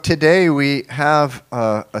Today we have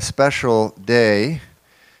a special day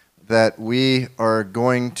that we are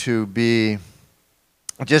going to be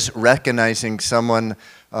just recognizing someone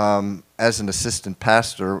as an assistant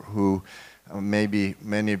pastor who maybe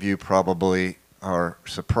many of you probably are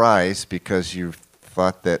surprised because you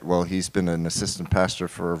thought that, well, he's been an assistant pastor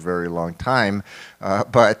for a very long time,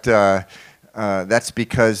 but that's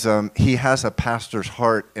because he has a pastor's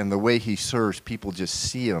heart, and the way he serves, people just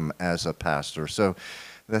see him as a pastor. So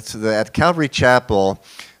at Calvary Chapel,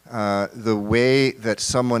 the way that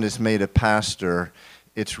someone is made a pastor,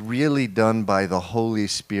 it's really done by the Holy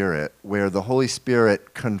Spirit, where the Holy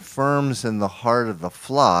Spirit confirms in the heart of the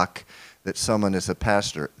flock that someone is a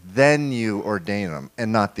pastor. Then you ordain them,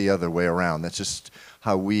 and not the other way around. That's just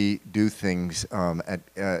how we do things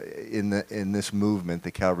in this movement,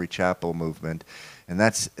 the Calvary Chapel movement. And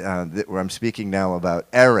that's where I'm speaking now about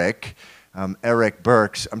Eric. Eric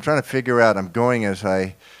Burks. I'm trying to figure out, I'm going as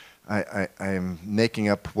I'm making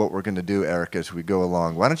up what we're going to do, Eric, as we go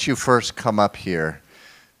along. Why don't you first come up here?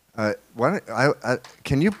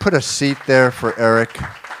 Can you put a seat there for Eric?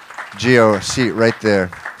 Gio, a seat right there.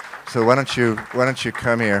 So why don't you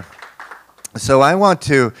come here? So I want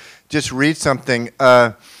to just read something.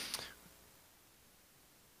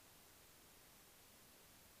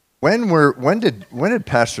 When did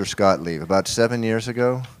Pastor Scott leave? About 7 years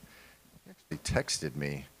ago? He texted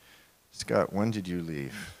me. Scott, when did you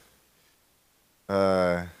leave?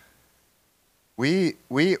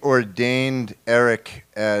 We ordained Eric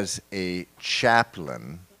as a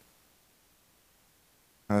chaplain.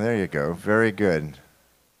 Oh, there you go. Very good.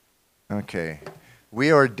 Okay.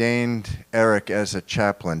 We ordained Eric as a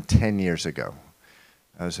chaplain 10 years ago.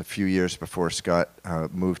 That was a few years before Scott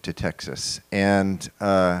moved to Texas. And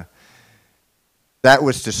that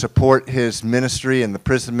was to support his ministry and the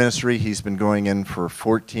prison ministry. He's been going in for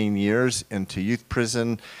 14 years into youth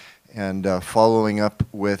prison and following up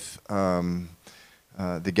with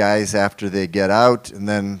the guys after they get out, and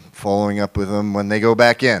then following up with them when they go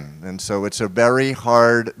back in. And so it's a very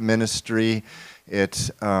hard ministry.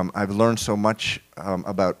 I've learned so much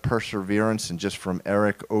about perseverance and just from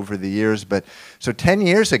Eric over the years. But so 10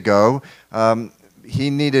 years ago,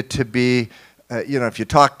 he needed to be. If you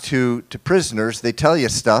talk to prisoners, they tell you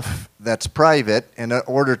stuff that's private, and in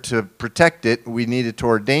order to protect it, we needed to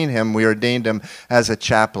ordain him. We ordained him as a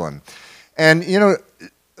chaplain. And,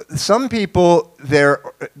 some people,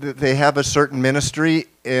 they have a certain ministry,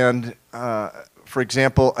 and, for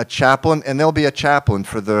example, a chaplain, and they'll be a chaplain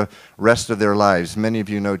for the rest of their lives. Many of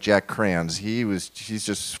you know Jack Kranz. He's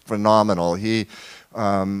just phenomenal. He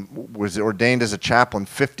was ordained as a chaplain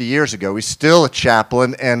 50 years ago. He's still a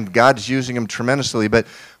chaplain, and God's using him tremendously. But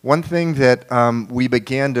one thing that we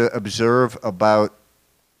began to observe about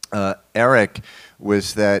Eric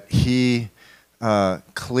was that he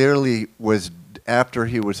clearly was, after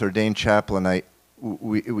he was ordained chaplain,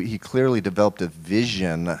 he clearly developed a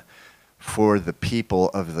vision for the people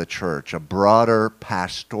of the church, a broader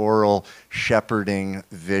pastoral shepherding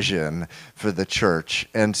vision for the church.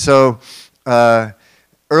 And so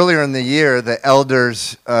earlier in the year, the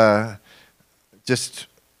elders just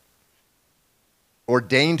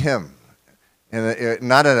ordained him. And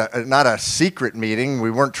not a secret meeting. We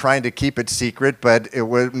weren't trying to keep it secret, but it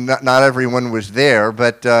was not everyone was there.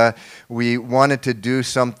 But we wanted to do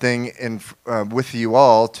something with you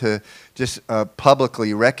all to just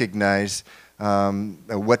publicly recognize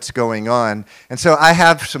what's going on. And so I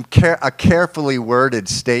have a carefully worded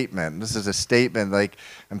statement. This is a statement like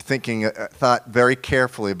I'm thought very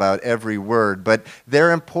carefully about every word, but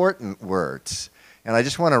they're important words. And I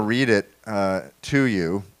just want to read it to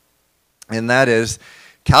you. And that is,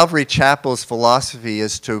 Calvary Chapel's philosophy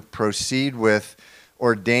is to proceed with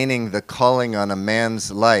ordaining the calling on a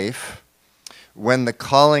man's life when the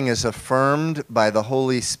calling is affirmed by the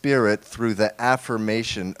Holy Spirit through the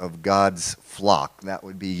affirmation of God's flock. That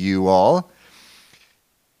would be you all.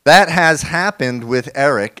 That has happened with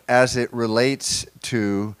Eric as it relates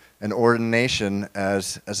to an ordination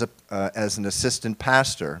as an assistant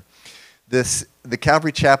pastor. The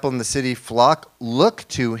Calvary Chapel and the city flock look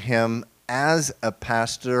to him as a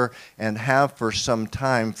pastor and have for some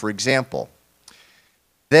time. For example,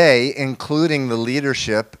 they, including the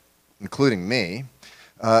leadership, including me,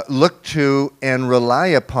 look to and rely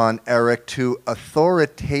upon Eric to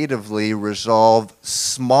authoritatively resolve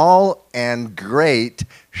small and great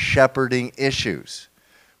shepherding issues.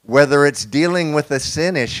 Whether it's dealing with a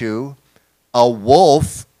sin issue, a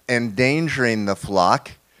wolf endangering the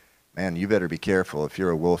flock. Man, you better be careful. If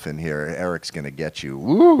you're a wolf in here, Eric's going to get you.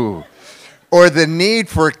 Woo! Or the need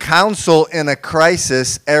for counsel in a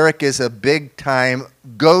crisis. Eric is a big-time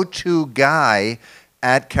go-to guy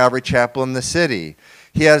at Calvary Chapel in the city.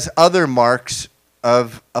 He has other marks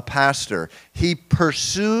of a pastor. He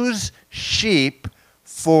pursues sheep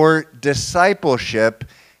for discipleship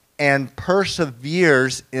and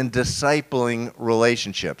perseveres in discipling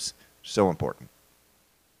relationships. So important.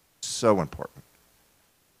 So important.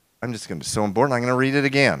 So important, I'm going to read it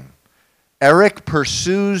again. Eric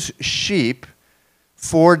pursues sheep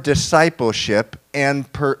for discipleship and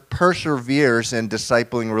perseveres in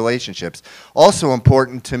discipling relationships. Also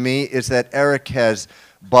important to me is that Eric has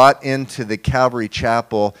bought into the Calvary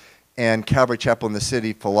Chapel and Calvary Chapel in the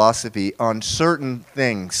City philosophy on certain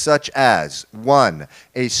things, such as, 1,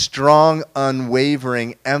 a strong,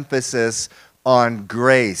 unwavering emphasis on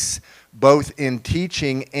grace, both in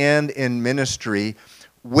teaching and in ministry,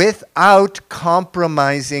 without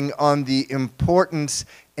compromising on the importance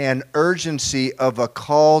and urgency of a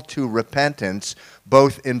call to repentance,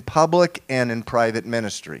 both in public and in private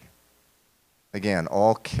ministry. Again,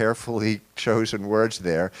 all carefully chosen words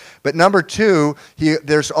there. But number 2,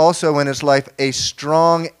 there's also in his life a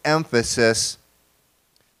strong emphasis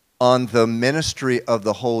on the ministry of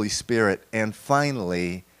the Holy Spirit. And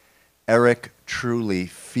finally, Eric truly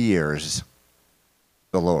fears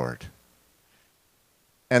the Lord.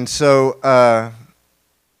 And so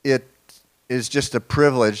it is just a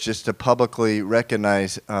privilege just to publicly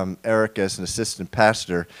recognize Eric as an assistant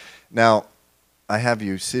pastor. Now, I have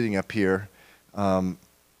you sitting up here, and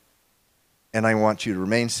I want you to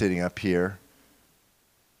remain sitting up here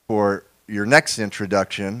for your next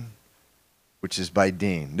introduction, which is by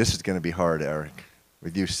Dean. This is going to be hard, Eric,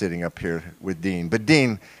 with you sitting up here with Dean. But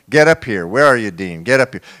Dean, get up here. Where are you, Dean? Get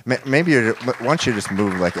up here. Maybe why don't you just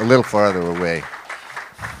move like a little farther away.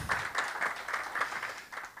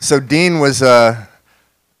 So Dean was part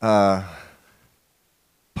of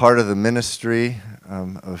the ministry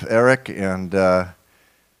of Eric, and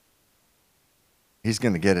he's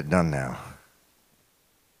going to get it done now.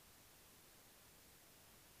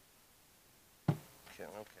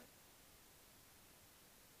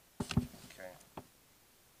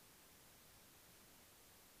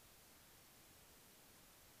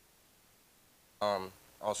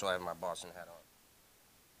 Also, I have my Boston hat on.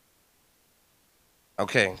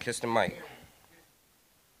 Okay, kiss the mic.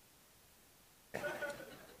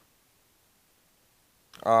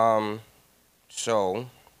 So,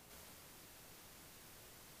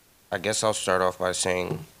 I guess I'll start off by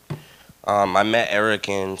saying I met Eric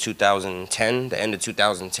in 2010, the end of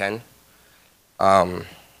 2010.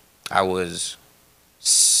 I was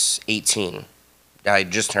 18. I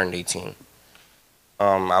just turned 18.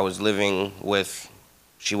 I was living with,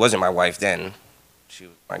 she wasn't my wife then. She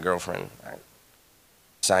was my girlfriend,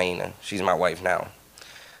 Saina. She's my wife now.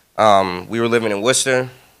 We were living in Worcester,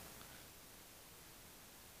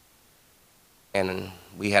 and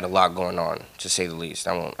we had a lot going on, to say the least.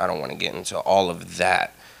 I don't want to get into all of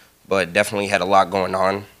that, but definitely had a lot going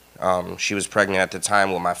on. She was pregnant at the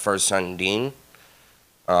time with my first son, Dean,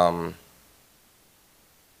 and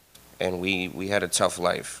we had a tough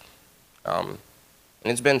life.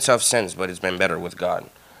 And it's been tough since, but it's been better with God.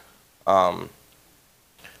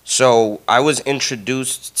 So I was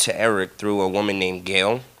introduced to Eric through a woman named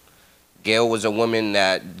Gail. Gail was a woman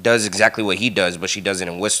that does exactly what he does, but she does it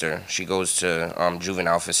in Worcester. She goes to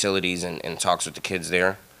juvenile facilities and talks with the kids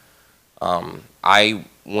there. I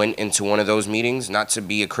went into one of those meetings, not to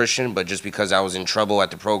be a Christian, but just because I was in trouble at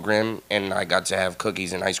the program, and I got to have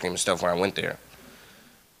cookies and ice cream and stuff when I went there.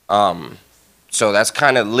 So that's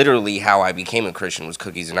kind of literally how I became a Christian, was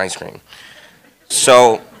cookies and ice cream.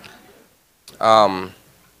 So I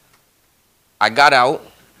got out.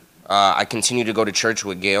 I continued to go to church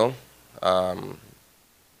with Gail. And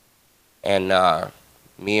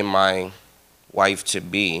me and my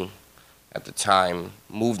wife-to-be at the time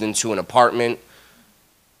moved into an apartment.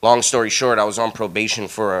 Long story short, I was on probation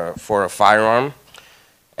for a firearm.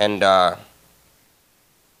 And I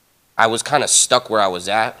was kind of stuck where I was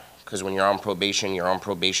at, because when you're on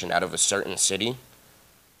probation out of a certain city.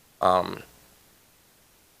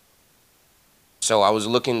 So I was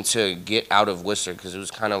looking to get out of Worcester, because it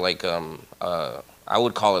was kind of like, I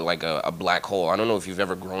would call it like a black hole. I don't know if you've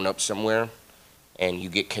ever grown up somewhere and you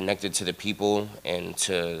get connected to the people and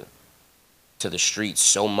to the streets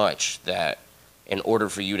so much that in order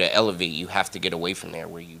for you to elevate, you have to get away from there,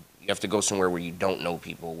 where you have to go somewhere where you don't know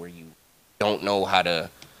people, where you don't know how to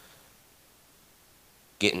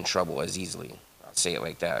get in trouble as easily. I'll say it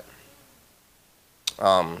like that.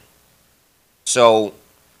 So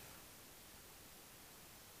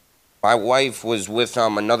my wife was with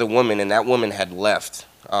another woman, and that woman had left.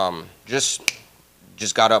 Just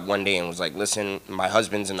got up one day and was like, listen, my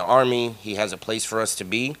husband's in the Army. He has a place for us to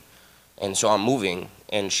be, And so I'm moving,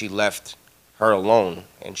 and she left her alone,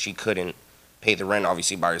 and she couldn't pay the rent,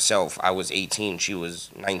 obviously, by herself. I was 18, she was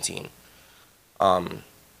 19.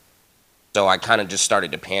 So I kind of just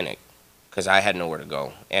started to panic because I had nowhere to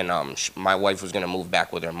go. And my wife was going to move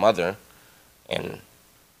back with her mother, and,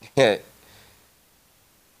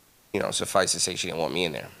 suffice to say, she didn't want me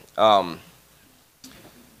in there.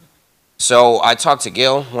 So I talked to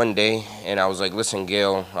Gail one day, and I was like, listen,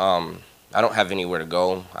 Gail, I don't have anywhere to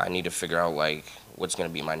go. I need to figure out, like, what's going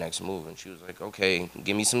to be my next move. And she was like, okay,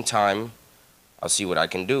 give me some time. I'll see what I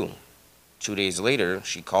can do. 2 days later,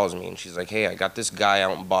 she calls me, and she's like, hey, I got this guy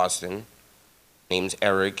out in Boston. Name's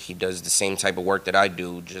Eric. He does the same type of work that I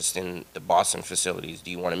do, just in the Boston facilities.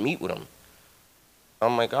 Do you want to meet with him?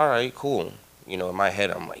 I'm like, all right, cool. In my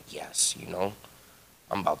head, I'm like, yes,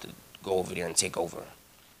 I'm about to go over there and take over.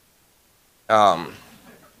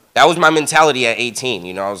 That was my mentality at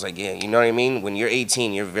 18. I was like, yeah, you know what I mean? When you're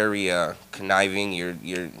 18, you're very conniving.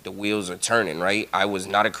 The wheels are turning, right? I was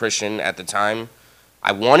not a Christian at the time.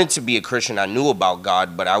 I wanted to be a Christian. I knew about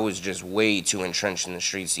God, but I was just way too entrenched in the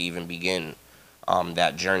streets to even begin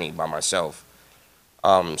that journey by myself.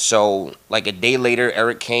 So like a day later,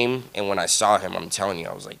 Eric came, and when I saw him, I'm telling you,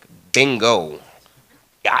 I was like, bingo,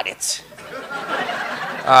 got it.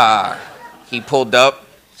 He pulled up,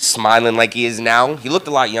 smiling like he is now. He looked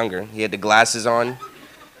a lot younger. He had the glasses on.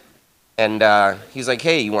 And he's like,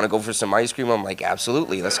 hey, you want to go for some ice cream? I'm like,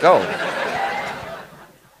 absolutely, let's go.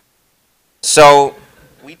 So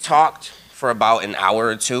we talked for about an hour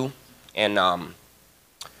or two. And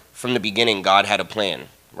from the beginning, God had a plan,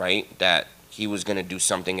 right? That he was going to do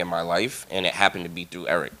something in my life. And it happened to be through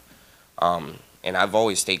Eric. And I've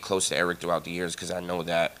always stayed close to Eric throughout the years because I know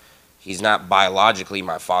that he's not biologically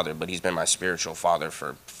my father, but he's been my spiritual father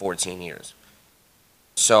for 14 years.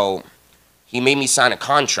 So he made me sign a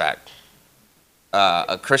contract,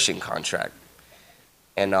 a Christian contract.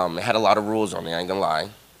 And it had a lot of rules on it, I ain't gonna lie.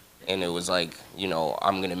 And it was like,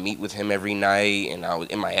 I'm gonna meet with him every night. And I was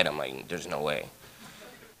in my head, I'm like, there's no way.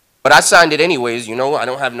 But I signed it anyways, I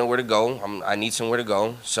don't have nowhere to go. I need somewhere to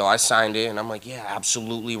go. So I signed it, and I'm like, yeah,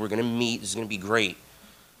 absolutely, we're gonna meet. This is gonna be great.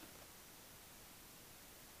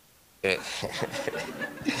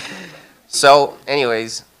 So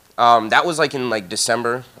anyways, that was like in like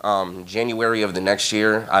December. January of the next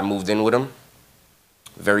year, I moved in with him.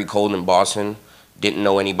 Very cold in Boston. Didn't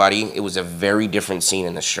know anybody. It was a very different scene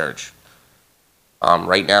in this church.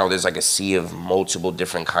 Right now, there's like a sea of multiple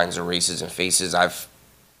different kinds of races and faces.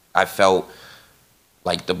 I felt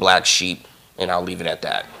like the black sheep, and I'll leave it at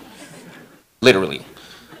that. Literally.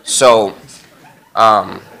 So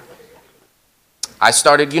I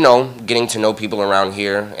started, getting to know people around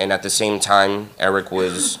here, and at the same time, Eric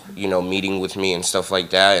was, meeting with me and stuff like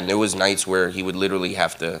that, and there was nights where he would literally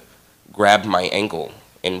have to grab my ankle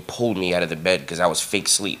and pull me out of the bed because I was fake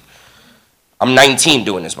asleep. I'm 19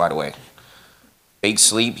 doing this, by the way. Fake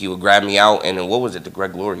sleep, he would grab me out, and then what was it, the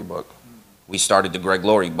Greg Laurie book? We started the Greg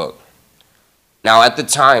Laurie book. Now, at the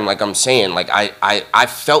time, like I'm saying, like I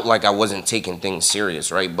felt like I wasn't taking things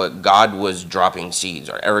serious, right? But God was dropping seeds,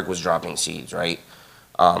 or Eric was dropping seeds, right?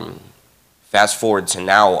 Fast forward to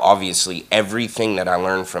now, obviously, everything that I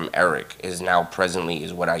learned from Eric is now presently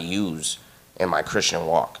is what I use in my Christian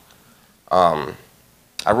walk. I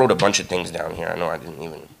wrote a bunch of things down here. I know I didn't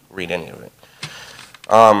even read any of it.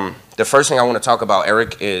 The first thing I want to talk about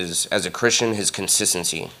Eric is, as a Christian, his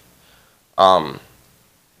consistency.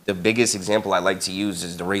 The biggest example I like to use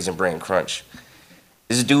is the Raisin Bran Crunch.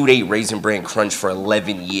 This dude ate Raisin Bran Crunch for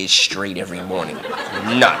 11 years straight every morning.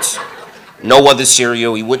 Nuts. No other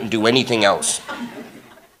cereal. He wouldn't do anything else.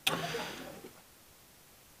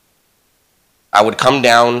 I would come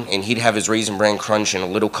down, and he'd have his Raisin Bran Crunch in a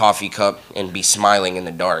little coffee cup and be smiling in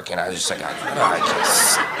the dark. And I was just like,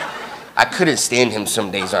 I couldn't stand him some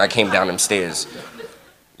days when I came down them stairs.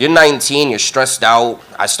 You're 19, you're stressed out.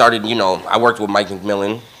 I started, I worked with Mike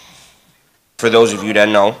McMillan, for those of you that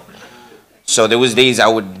know. So there was days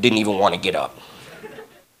I didn't even want to get up.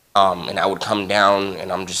 And I would come down,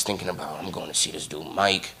 and I'm just thinking about, I'm going to see this dude,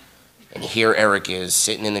 Mike. And here Eric is,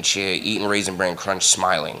 sitting in the chair, eating Raisin Bran Crunch,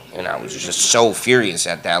 smiling. And I was just so furious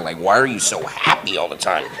at that. Like, why are you so happy all the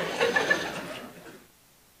time?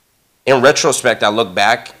 In retrospect, I look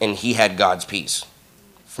back, and he had God's peace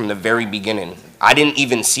from the very beginning. I didn't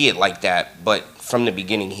even see it like that, but from the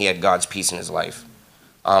beginning, he had God's peace in his life,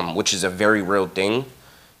 which is a very real thing,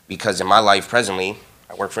 because in my life presently,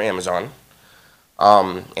 I work for Amazon,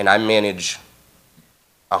 and I manage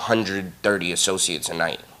 130 associates a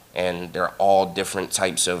night, and they're all different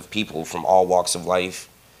types of people from all walks of life,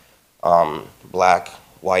 black,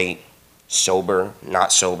 white, sober,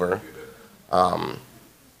 not sober,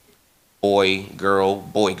 boy,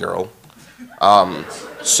 girl.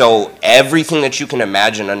 So everything that you can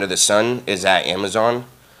imagine under the sun is at Amazon,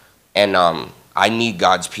 and I need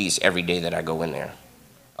God's peace every day that I go in there.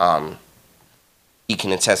 Um, he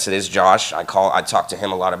can attest to this, Josh. I talk to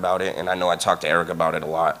him a lot about it, and I know I talk to Eric about it a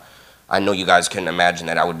lot. I know you guys couldn't imagine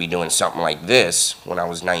that I would be doing something like this when I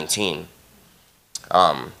was 19.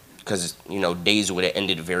 Because, days would have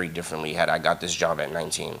ended very differently had I got this job at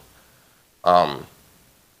 19. Um,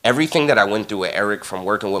 Everything that I went through with Eric, from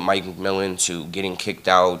working with Mike McMillan to getting kicked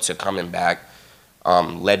out to coming back,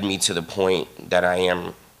 led me to the point that I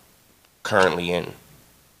am currently in.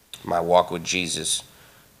 My walk with Jesus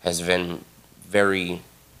has been very,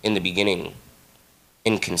 in the beginning,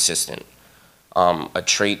 inconsistent. A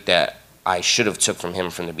trait that I should have took from him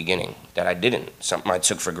from the beginning, that I didn't. Something I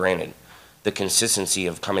took for granted. The consistency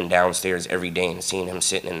of coming downstairs every day and seeing him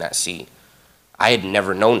sitting in that seat. I had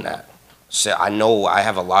never known that. So I know I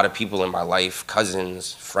have a lot of people in my life,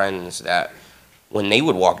 cousins, friends, that when they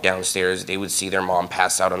would walk downstairs, they would see their mom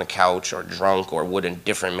pass out on the couch or drunk or with a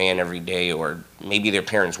different man every day, or maybe their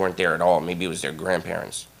parents weren't there at all. Maybe it was their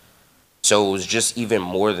grandparents. So it was just it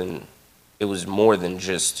was more than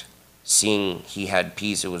just seeing he had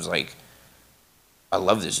peace. It was like, I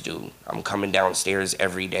love this dude. I'm coming downstairs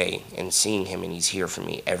every day and seeing him, and he's here for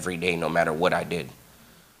me every day, no matter what I did.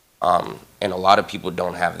 And a lot of people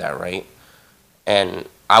don't have that, right? And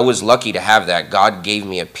I was lucky to have that. God gave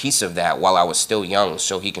me a piece of that while I was still young,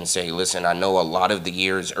 so he can say, listen, I know a lot of the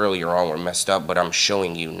years earlier on were messed up, but I'm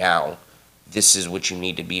showing you now, this is what you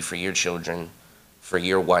need to be for your children, for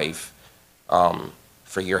your wife,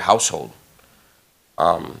 for your household.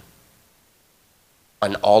 Um,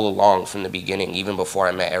 and all along from the beginning, even before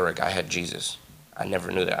I met Eric, I had Jesus. I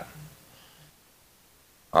never knew that.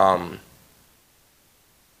 Um,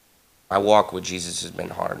 my walk with Jesus has been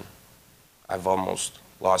hard. I've almost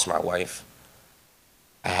lost my wife.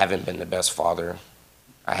 I haven't been the best father.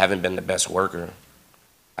 I haven't been the best worker.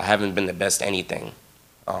 I haven't been the best anything.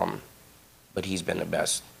 But he's been the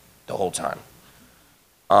best the whole time.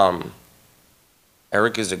 Um,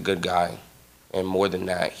 Eric is a good guy, and more than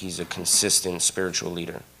that, he's a consistent spiritual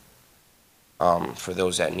leader. For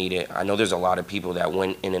those that need it, I know there's a lot of people that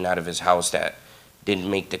went in and out of his house that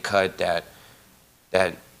didn't make the cut, that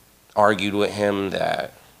argued with him,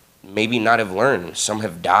 that maybe not have learned. Some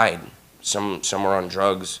have died. Some are on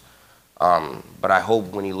drugs. But I hope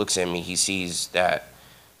when he looks at me, he sees that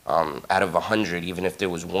out of 100, even if there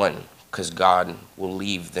was one, because God will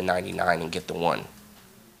leave the 99 and get the one.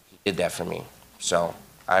 He did that for me. So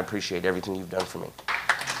I appreciate everything you've done for me.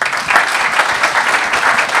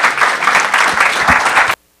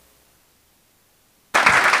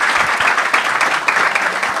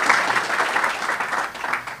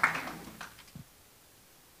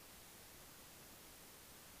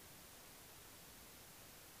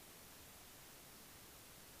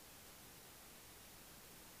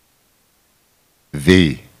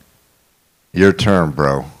 V, your turn,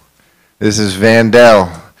 bro. This is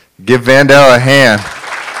Vandell. Give Vandell a hand.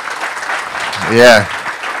 Yeah.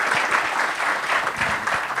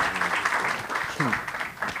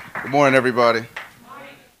 Good morning, everybody.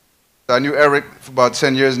 I knew Eric for about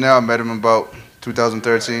 10 years now. I met him about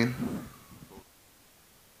 2013.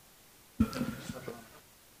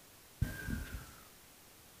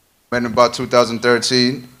 Met him about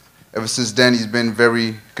 2013. Ever since then, he's been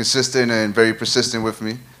very consistent and very persistent with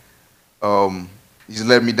me. He's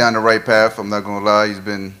led me down the right path. I'm not gonna lie.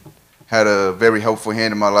 Had a very helpful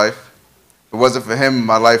hand in my life. If it wasn't for him,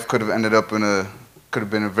 my life could have ended up could have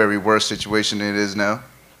been a very worse situation than it is now.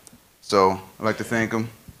 So I'd like to thank him.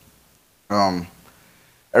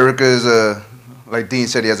 Erica is like Dean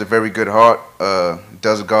said, he has a very good heart.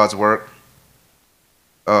 Does God's work.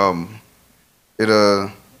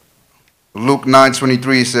 Luke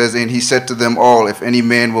 9:23 says, and he said to them all, if any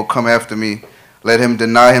man will come after me, let him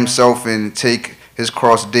deny himself and take his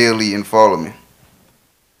cross daily and follow me.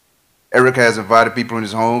 Eric has invited people in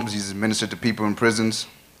his homes. He's ministered to people in prisons,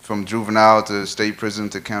 from juvenile to state prison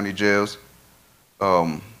to county jails.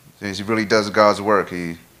 He really does God's work.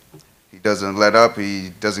 He doesn't let up.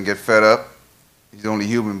 He doesn't get fed up. He's only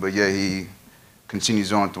human, but yet he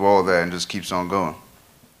continues on through all that and just keeps on going.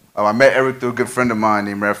 I met Eric through a good friend of mine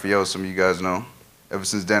named Raphael, some of you guys know. Ever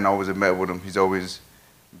since then, I always have met with him. He's always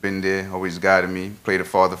been there, always guided me, played a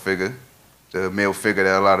father figure, the male figure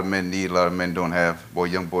that a lot of men need, a lot of men don't have,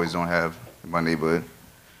 young boys don't have in my neighborhood.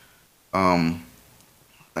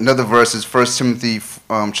 Another verse is 1 Timothy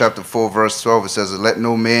chapter 4, verse 12. It says, let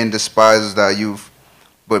no man despise thy youth,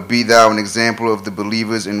 but be thou an example of the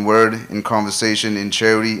believers in word, in conversation, in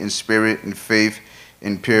charity, in spirit, in faith,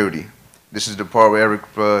 in purity. this is the part where Eric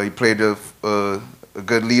he played a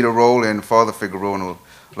good leader role and father figure role in a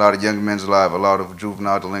lot of young men's lives, a lot of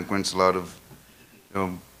juvenile delinquents, a lot of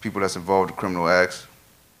people that's involved in criminal acts.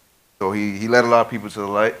 So he led a lot of people to the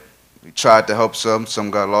light. He tried to help some. Some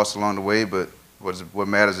got lost along the way, but what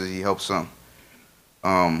matters is he helped some.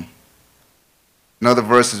 Another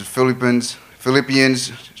verse is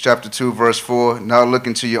Philippians chapter 2, verse 4, not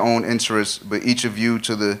looking to your own interests, but each of you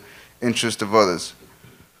to the interest of others.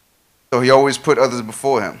 So he always put others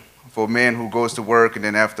before him. For a man who goes to work and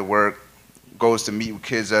then after work goes to meet with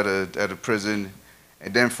kids at a prison,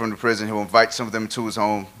 and then from the prison he'll invite some of them to his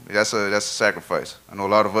home. That's a sacrifice. I know a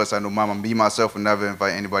lot of us, I know me myself would never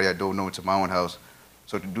invite anybody I don't know to my own house.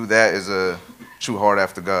 So to do that is a true heart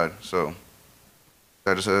after God. So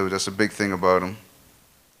that's a big thing about him.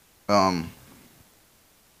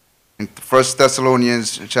 In 1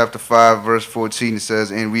 Thessalonians chapter 5, verse 14, it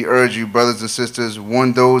says, and we urge you, brothers and sisters,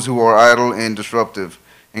 warn those who are idle and disruptive,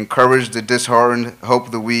 encourage the disheartened, help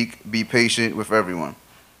the weak, be patient with everyone.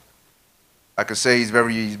 I could say he's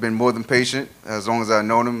been more than patient as long as I've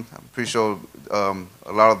known him. I'm pretty sure a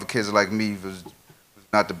lot of the kids like me was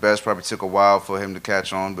not the best. Probably took a while for him to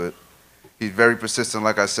catch on, but he's very persistent.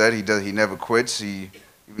 Like I said, he never quits. Even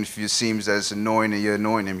if it seems that it's annoying and you're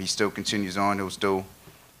annoying him, he still continues on. He'll still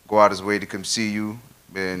go out his way to come see you,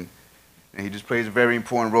 and he just plays a very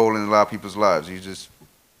important role in a lot of people's lives. He's just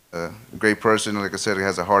a great person. Like I said, he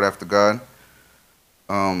has a heart after God.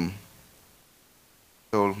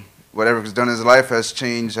 So what Eric has done in his life has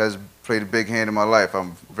played a big hand in my life.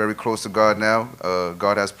 I'm very close to God now.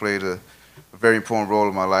 God has played a very important role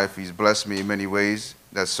in my life. He's blessed me in many ways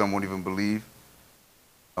that some won't even believe.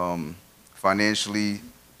 Financially,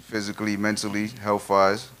 physically, mentally,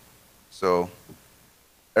 health-wise. So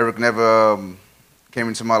Eric never came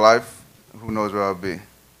into my life, who knows where I'll be.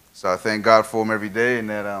 So I thank God for him every day, and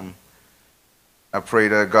that I pray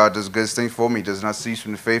that God does good things for me. He does not cease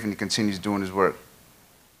from the faith, and he continues doing his work.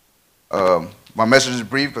 My message is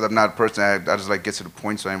brief because I'm not a person, I just like get to the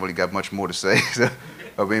point, so I ain't really got much more to say.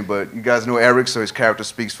 But you guys know Eric, so his character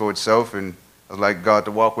speaks for itself, and I'd like God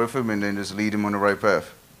to walk with him and then just lead him on the right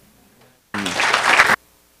path.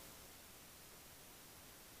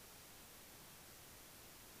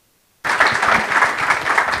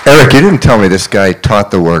 Eric, you didn't tell me this guy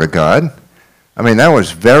taught the Word of God. I mean, that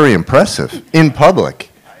was very impressive, in public.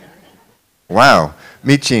 Wow.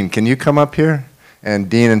 Michin, can you come up here? And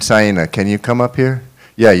Dean and Saina, can you come up here?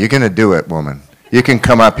 Yeah, you're going to do it, woman. You can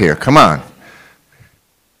come up here. Come on.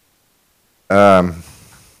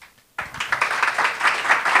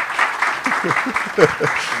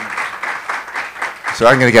 So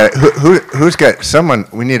I'm going to get who's got someone.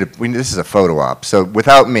 This is a photo op. So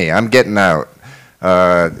without me, I'm getting out.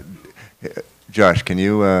 Josh, can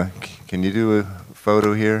you do a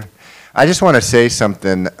photo here? I just want to say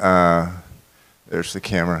something. There's the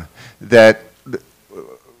camera. That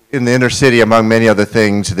in the inner city, among many other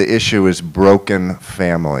things, the issue is broken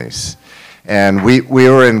families. And we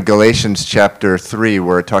were in Galatians chapter 3,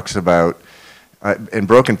 where it talks about, and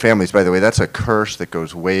broken families, by the way, that's a curse that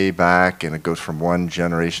goes way back, and it goes from one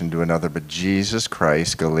generation to another. But Jesus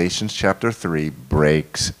Christ, Galatians chapter 3,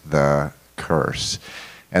 breaks the curse.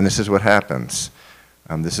 And this is what happens.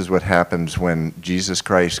 This is what happens when Jesus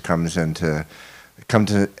Christ comes into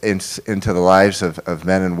the lives of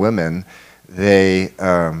men and women. They,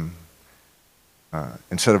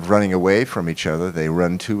 instead of running away from each other, they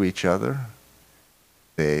run to each other.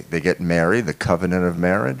 They get married, the covenant of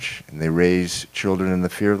marriage, and they raise children in the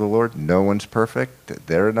fear of the Lord. No one's perfect.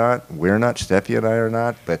 They're not. We're not. Steffi and I are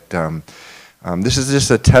not. But this is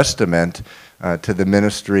just a testament to the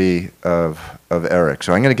ministry of Eric.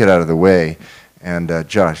 So I'm going to get out of the way. And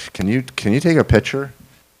Josh, can you take a picture?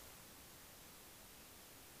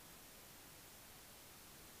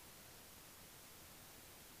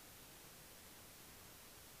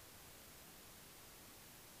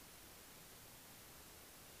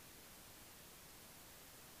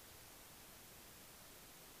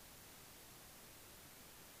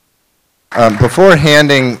 Before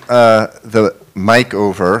handing the mic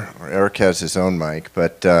over, or Eric has his own mic,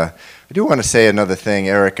 but I do want to say another thing,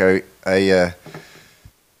 Eric.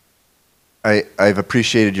 I've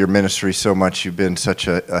appreciated your ministry so much. You've been such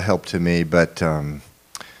a help to me, but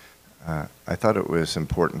I thought it was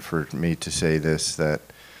important for me to say this, that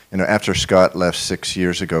after Scott left 6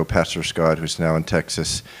 years ago, Pastor Scott, who's now in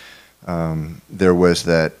Texas, there was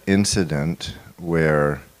that incident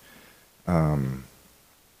where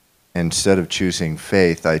instead of choosing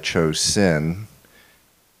faith, I chose sin.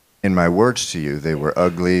 In my words to you, they were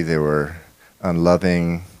ugly, they were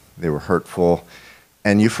unloving, they were hurtful,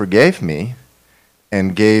 and you forgave me,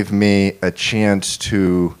 and gave me a chance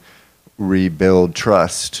to rebuild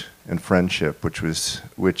trust and friendship,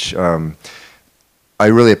 which I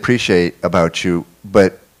really appreciate about you.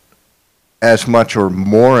 But as much or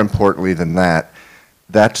more importantly than that,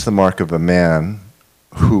 that's the mark of a man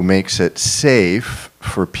who makes it safe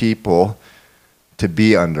for people to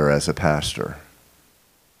be under as a pastor.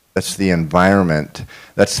 That's the environment.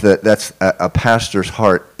 That's a pastor's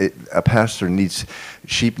heart. A pastor needs,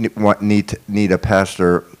 sheep need a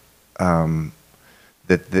pastor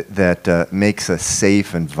that makes a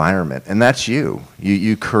safe environment, and that's you.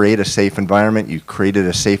 You create a safe environment. You created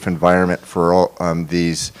a safe environment for all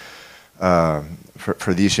these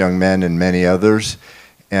for these young men and many others,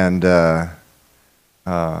 and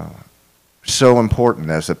so important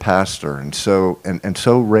as a pastor, and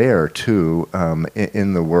so rare too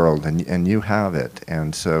in the world, and you have it,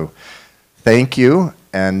 and so thank you.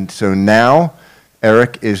 And so now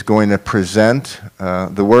Eric is going to present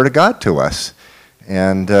the Word of God to us,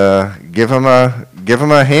 and give him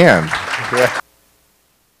a hand. Yeah.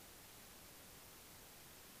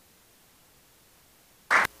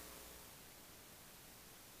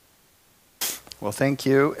 Well, thank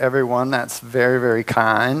you, everyone. That's very, very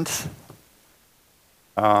kind.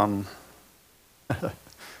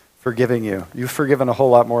 Forgiving you. You've forgiven a whole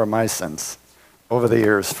lot more of my sins over the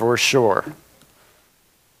years, for sure.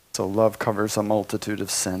 So love covers a multitude of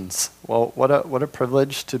sins. Well, what a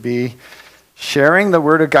privilege to be sharing the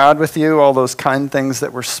Word of God with you, all those kind things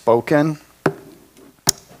that were spoken.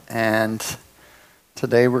 And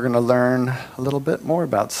today we're going to learn a little bit more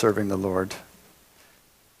about serving the Lord.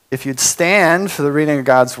 If you'd stand for the reading of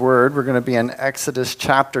God's Word, we're going to be in Exodus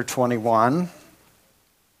chapter 21.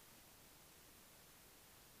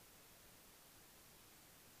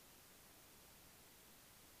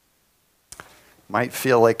 Might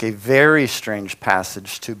feel like a very strange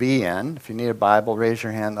passage to be in. If you need a Bible, raise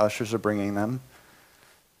your hand. The ushers are bringing them.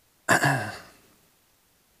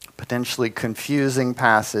 Potentially confusing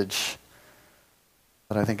passage,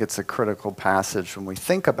 but I think it's a critical passage when we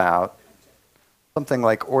think about something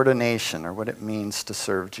like ordination or what it means to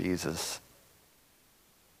serve Jesus.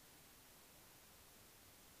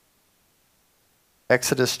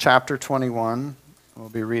 Exodus chapter 21, we'll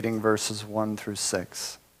be reading verses 1 through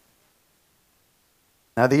 6.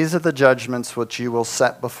 Now these are the judgments which you will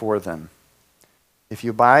set before them. If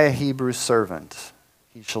you buy a Hebrew servant,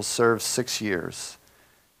 he shall serve 6 years.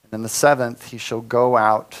 And in the 7th he shall go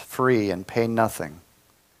out free and pay nothing.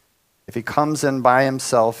 If he comes in by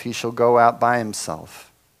himself, he shall go out by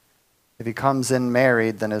himself. If he comes in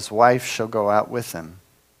married, then his wife shall go out with him.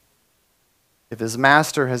 If his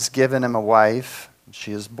master has given him a wife, and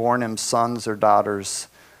she has borne him sons or daughters,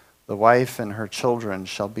 the wife and her children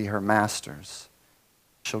shall be her master's.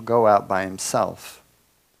 Shall go out by himself.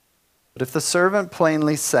 But if the servant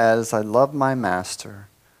plainly says, I love my master,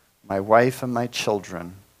 my wife and my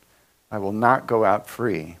children, I will not go out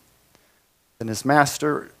free, then his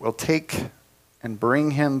master will take and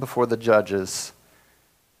bring him before the judges.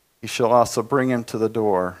 He shall also bring him to the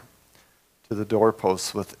doorpost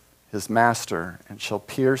with his master, and shall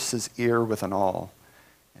pierce his ear with an awl,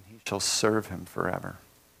 and he shall serve him forever.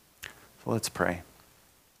 So let's pray.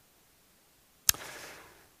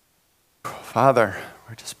 Father,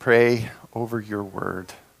 we just pray over your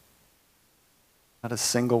word. Not a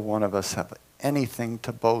single one of us have anything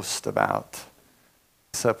to boast about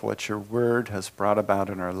except what your word has brought about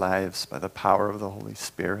in our lives by the power of the Holy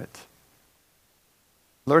Spirit.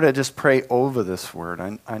 Lord, I just pray over this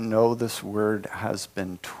word. I know this word has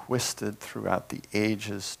been twisted throughout the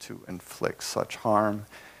ages to inflict such harm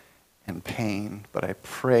and pain, but I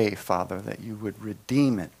pray, Father, that you would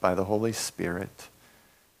redeem it by the Holy Spirit.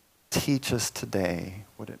 Teach us today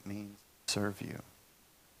what it means to serve you.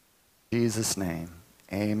 In Jesus' name,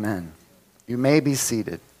 amen. You may be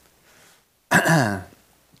seated.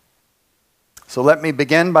 So let me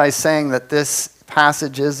begin by saying that this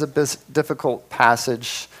passage is a difficult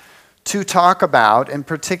passage to talk about, and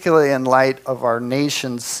particularly in light of our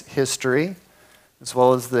nation's history, as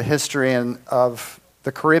well as the history of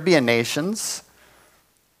the Caribbean nations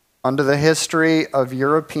under the history of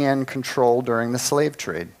European control during the slave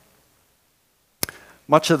trade.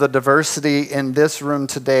 Much of the diversity in this room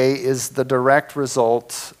today is the direct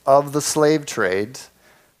result of the slave trade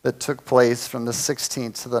that took place from the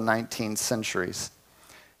 16th to the 19th centuries.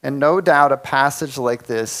 And no doubt a passage like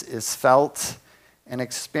this is felt and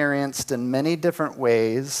experienced in many different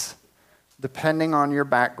ways, depending on your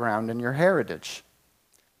background and your heritage.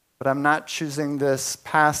 But I'm not choosing this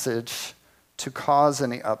passage to cause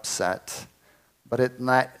any upset, but it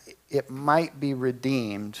might be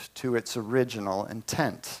redeemed to its original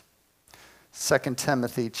intent. 2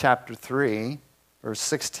 Timothy chapter 3, verse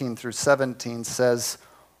 16 through 17 says,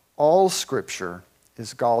 "All Scripture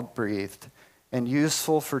is God-breathed and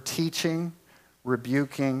useful for teaching,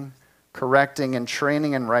 rebuking, correcting, and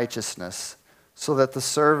training in righteousness, so that the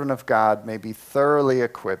servant of God may be thoroughly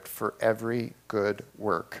equipped for every good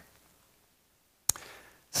work."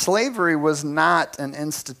 Slavery was not an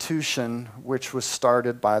institution which was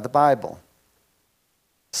started by the Bible.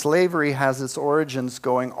 Slavery has its origins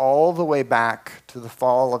going all the way back to the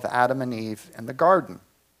fall of Adam and Eve in the garden.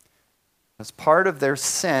 As part of their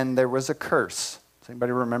sin, there was a curse. Does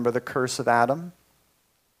anybody remember the curse of Adam?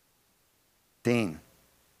 Dean.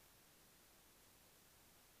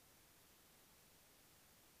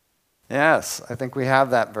 Yes, I think we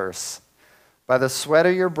have that verse. "By the sweat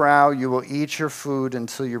of your brow you will eat your food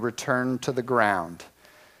until you return to the ground.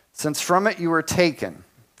 Since from it you were taken,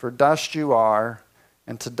 for dust you are,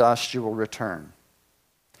 and to dust you will return."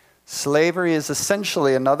 Slavery is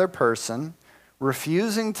essentially another person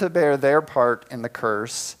refusing to bear their part in the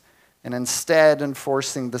curse and instead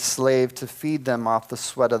enforcing the slave to feed them off the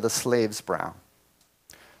sweat of the slave's brow.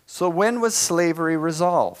 So when was slavery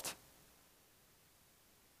resolved?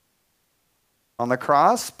 On the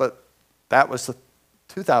cross, but that was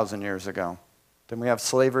 2,000 years ago. Didn't we have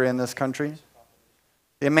slavery in this country?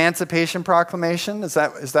 The Emancipation Proclamation, is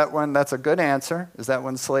that when? That's a good answer. Is that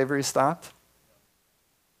when slavery stopped?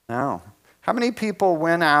 No. How many people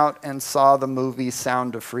went out and saw the movie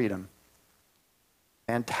Sound of Freedom?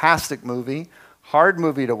 Fantastic movie, hard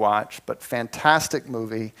movie to watch, but fantastic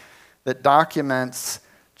movie that documents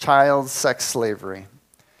child sex slavery.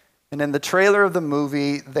 And in the trailer of the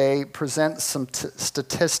movie, they present some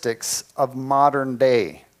statistics of modern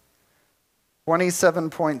day.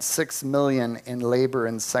 27.6 million in labor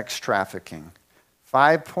and sex trafficking.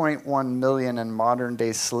 5.1 million in modern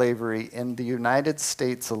day slavery in the United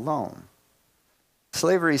States alone.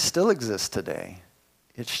 Slavery still exists today.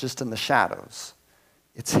 It's just in the shadows.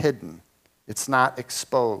 It's hidden. It's not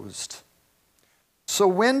exposed. So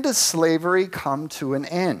when does slavery come to an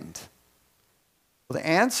end? Well, the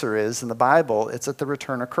answer is, in the Bible, it's at the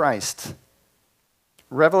return of Christ.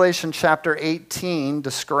 Revelation chapter 18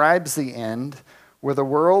 describes the end where the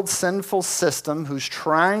world's sinful system, who's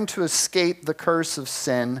trying to escape the curse of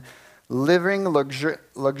sin, living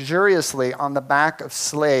luxuriously on the back of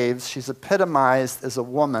slaves, she's epitomized as a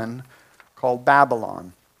woman called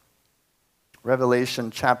Babylon.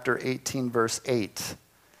 Revelation chapter 18, verse 8.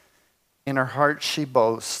 "In her heart she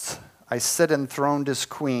boasts, I sit enthroned as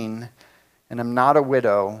queen, and am not a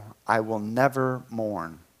widow, I will never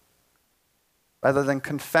mourn." Rather than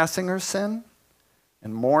confessing her sin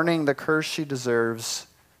and mourning the curse she deserves,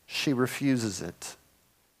 she refuses it.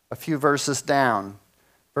 A few verses down,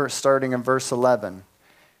 starting in verse 11.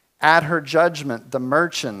 "At her judgment, the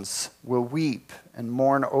merchants will weep and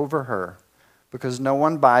mourn over her, because no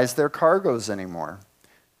one buys their cargoes anymore."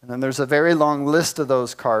 And then there's a very long list of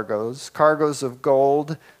those cargoes of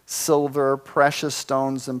gold, silver, precious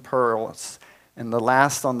stones, and pearls. And the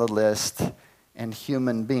last on the list, and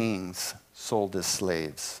human beings sold as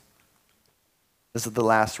slaves. This is the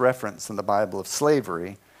last reference in the Bible of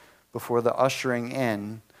slavery before the ushering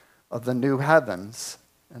in of the new heavens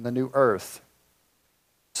and the new earth.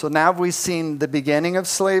 So now we've seen the beginning of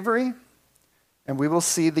slavery, and we will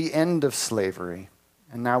see the end of slavery.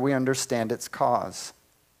 And now we understand its cause.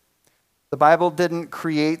 The Bible didn't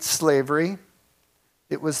create slavery.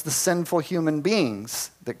 It was the sinful human beings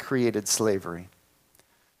that created slavery.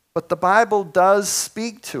 But the Bible does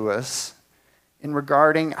speak to us in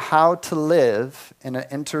regarding how to live in an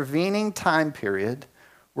intervening time period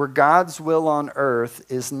where God's will on earth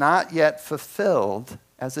is not yet fulfilled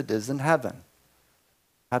as it is in heaven.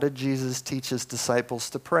 How did Jesus teach his disciples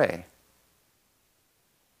to pray?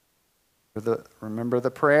 Remember the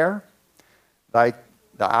prayer?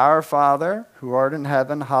 Our Father, who art in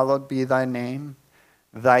heaven, hallowed be thy name.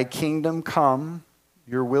 Thy kingdom come,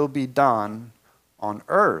 your will be done on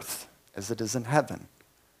earth as it is in heaven.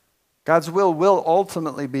 God's will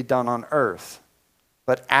ultimately be done on earth,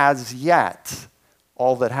 but as yet,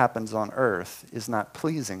 all that happens on earth is not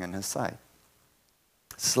pleasing in his sight.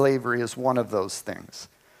 Slavery is one of those things.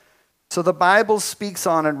 So the Bible speaks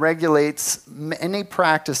on and regulates many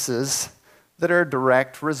practices that are a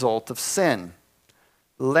direct result of sin.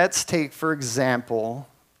 Let's take, for example,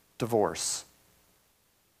 divorce.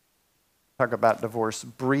 Talk about divorce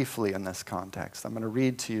briefly in this context. I'm going to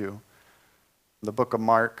read to you the book of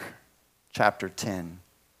Mark, chapter 10.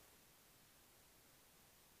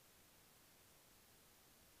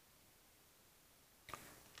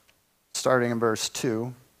 Starting in verse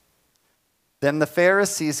 2. Then the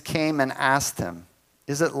Pharisees came and asked him,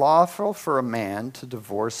 Is it lawful for a man to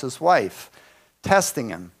divorce his wife? Testing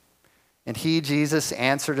him. And he, Jesus,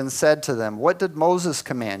 answered and said to them, what did Moses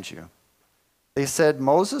command you? They said,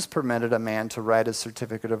 Moses permitted a man to write a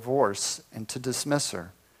certificate of divorce and to dismiss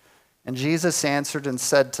her. And Jesus answered and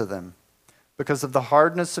said to them, because of the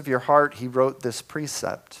hardness of your heart, he wrote this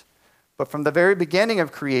precept. But from the very beginning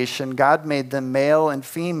of creation, God made them male and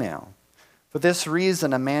female. For this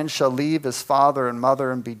reason, a man shall leave his father and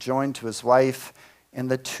mother and be joined to his wife, and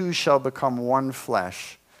the two shall become one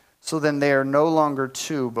flesh. So then they are no longer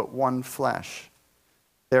two, but one flesh.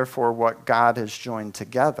 Therefore, what God has joined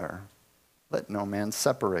together, let no man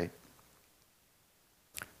separate.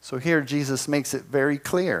 So here Jesus makes it very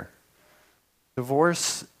clear.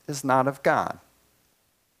 Divorce is not of God.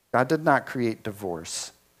 God did not create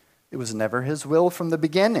divorce. It was never his will from the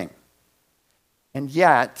beginning. And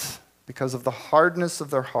yet, because of the hardness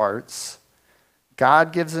of their hearts,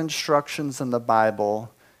 God gives instructions in the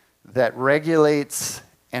Bible that regulates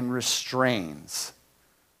and restrains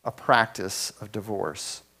a practice of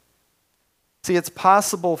divorce. See, it's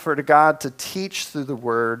possible for God to teach through the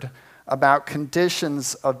Word about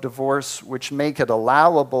conditions of divorce which make it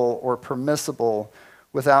allowable or permissible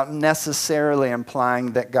without necessarily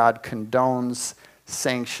implying that God condones,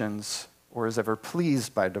 sanctions, or is ever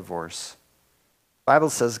pleased by divorce. The Bible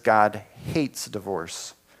says God hates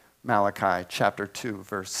divorce. Malachi chapter 2,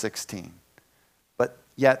 verse 16. But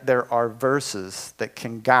yet there are verses that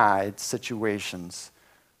can guide situations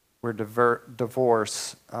where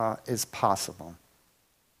divorce is possible.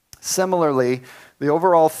 Similarly, the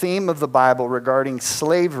overall theme of the Bible regarding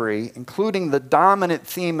slavery, including the dominant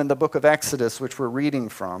theme in the book of Exodus, which we're reading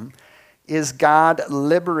from, is God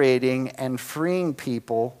liberating and freeing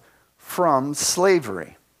people from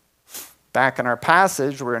slavery. Back in our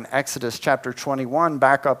passage, we're in Exodus chapter 21,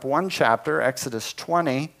 back up one chapter, Exodus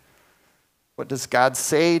 20. What does God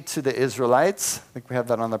say to the Israelites? I think we have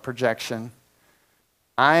that on the projection.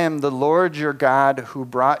 I am the Lord your God who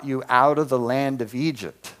brought you out of the land of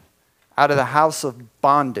Egypt, out of the house of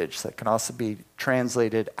bondage. That can also be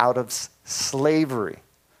translated out of slavery.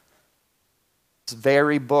 This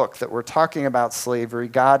very book that we're talking about slavery,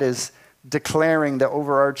 God is declaring the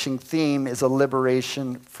overarching theme is a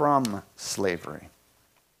liberation from slavery.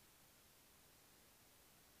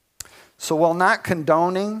 So while not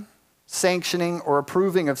condoning, sanctioning, or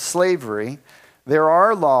approving of slavery, there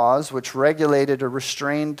are laws which regulated or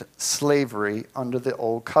restrained slavery under the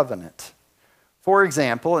Old Covenant. For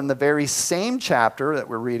example, in the very same chapter that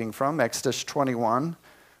we're reading from, Exodus 21,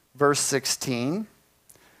 verse 16,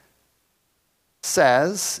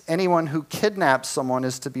 says, anyone who kidnaps someone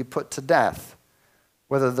is to be put to death,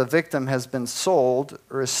 whether the victim has been sold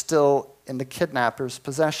or is still in the kidnapper's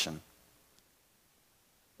possession.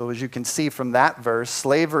 So as you can see from that verse,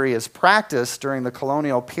 slavery as practiced during the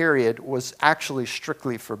colonial period was actually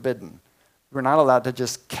strictly forbidden. We're not allowed to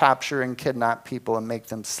just capture and kidnap people and make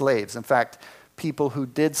them slaves. In fact, people who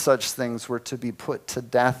did such things were to be put to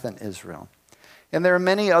death in Israel. And there are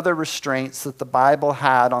many other restraints that the Bible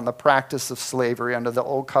had on the practice of slavery under the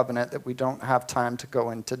Old Covenant that we don't have time to go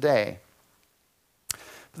in today.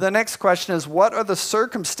 The next question is, what are the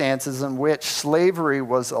circumstances in which slavery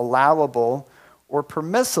was allowable or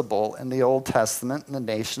permissible in the Old Testament in the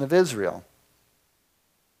nation of Israel?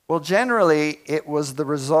 Well, generally, it was the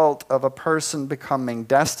result of a person becoming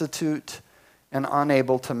destitute and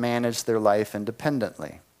unable to manage their life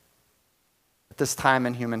independently. At this time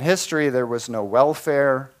in human history, there was no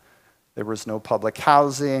welfare, there was no public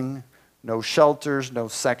housing, no shelters, no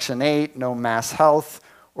Section 8, no mass health,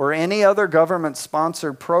 or any other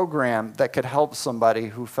government-sponsored program that could help somebody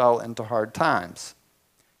who fell into hard times.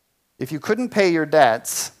 If you couldn't pay your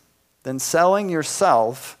debts, then selling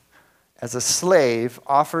yourself as a slave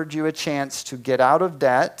offered you a chance to get out of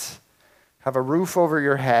debt, have a roof over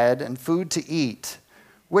your head, and food to eat,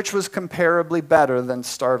 which was comparably better than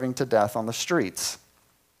starving to death on the streets.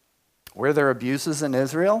 Were there abuses in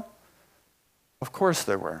Israel? Of course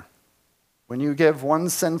there were. When you give one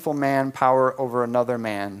sinful man power over another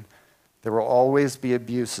man, there will always be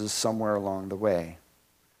abuses somewhere along the way.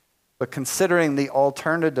 But considering the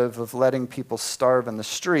alternative of letting people starve in the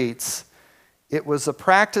streets, it was a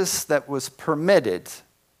practice that was permitted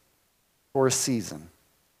for a season,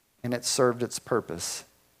 and it served its purpose.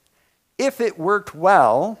 If it worked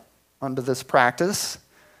well under this practice,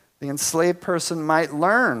 the enslaved person might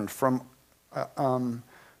learn from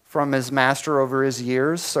his master over his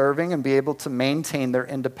years serving and be able to maintain their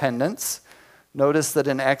independence. Notice that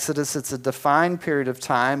in Exodus, it's a defined period of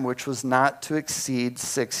time which was not to exceed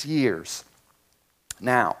 6 years.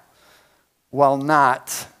 Now, while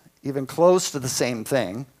not even close to the same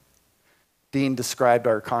thing, Dean described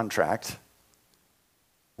our contract,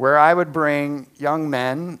 where I would bring young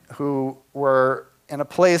men who were in a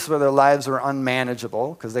place where their lives were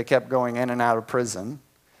unmanageable because they kept going in and out of prison.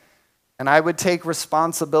 And I would take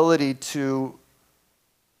responsibility to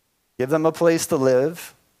give them a place to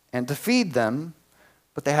live and to feed them,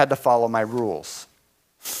 but they had to follow my rules.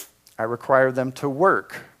 I required them to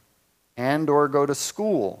work and or go to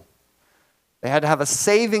school. They had to have a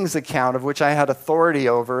savings account of which I had authority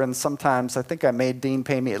over, and sometimes I think I made Dean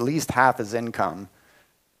pay me at least half his income,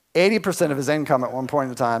 80% of his income at one point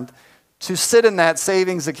in time, to sit in that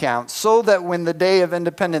savings account so that when the day of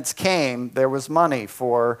independence came, there was money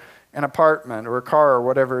for an apartment or a car or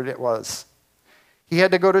whatever it was. He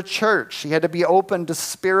had to go to church. He had to be open to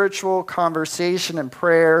spiritual conversation and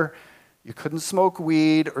prayer. You couldn't smoke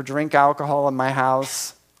weed or drink alcohol in my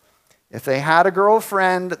house. If they had a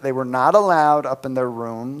girlfriend, they were not allowed up in their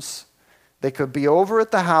rooms. They could be over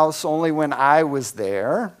at the house only when I was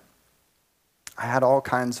there. I had all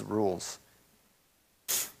kinds of rules.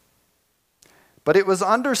 But it was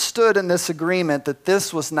understood in this agreement that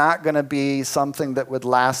this was not going to be something that would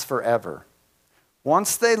last forever.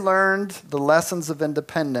 Once they learned the lessons of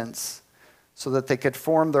independence so that they could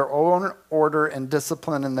form their own order and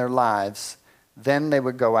discipline in their lives, then they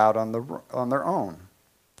would go out on their own.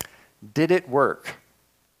 Did it work?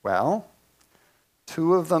 Well,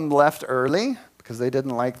 2 of them left early because they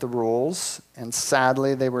didn't like the rules, and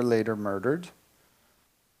sadly they were later murdered.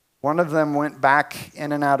 1 of them went back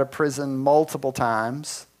in and out of prison multiple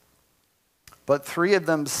times, but 3 of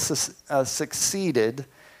them succeeded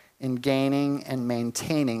in gaining and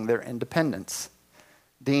maintaining their independence.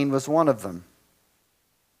 Dean was one of them.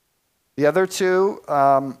 The other 2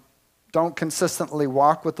 don't consistently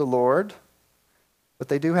walk with the Lord, but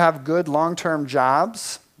they do have good long-term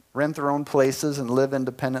jobs, rent their own places, and live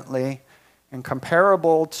independently. And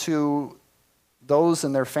comparable to those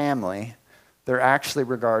in their family, they're actually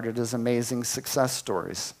regarded as amazing success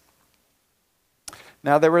stories.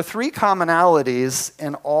 Now, there were 3 commonalities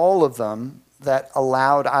in all of them that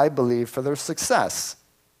allowed, I believe, for their success.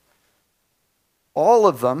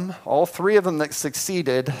 All 3 of them that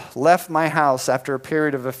succeeded, left my house after a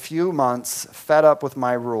period of a few months, fed up with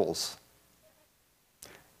my rules,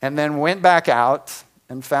 and then went back out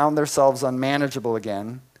and found themselves unmanageable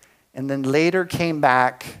again, and then later came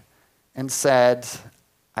back and said,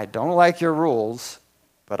 I don't like your rules,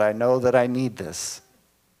 but I know that I need this.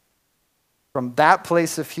 From that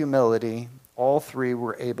place of humility, all 3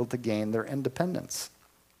 were able to gain their independence.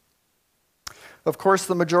 Of course,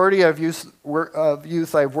 the majority of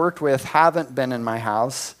youth I've worked with haven't been in my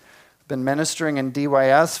house. I've been ministering in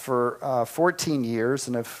DYS for 14 years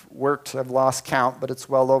and I've lost count, but it's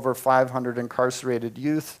well over 500 incarcerated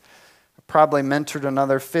youth. I've probably mentored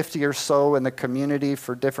another 50 or so in the community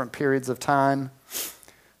for different periods of time.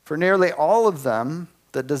 For nearly all of them,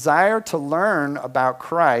 the desire to learn about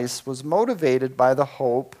Christ was motivated by the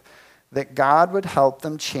hope that God would help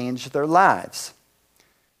them change their lives.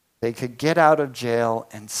 They could get out of jail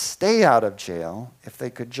and stay out of jail if they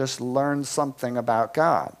could just learn something about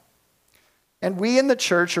God. And we in the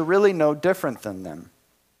church are really no different than them.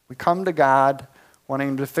 We come to God wanting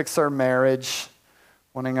Him to fix our marriage,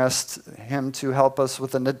 wanting Him to help us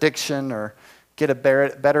with an addiction or get a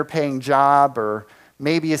better paying job or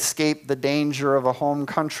maybe escape the danger of a home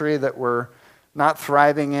country that we're not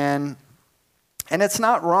thriving in. And it's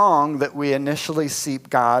not wrong that we initially seek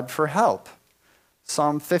God for help.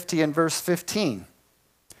 Psalm 50 and verse 15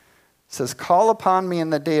 says, call upon me in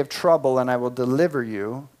the day of trouble and I will deliver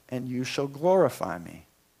you and you shall glorify me.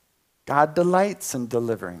 God delights in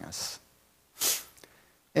delivering us.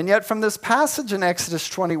 And yet from this passage in Exodus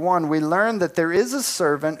 21, we learn that there is a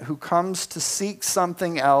servant who comes to seek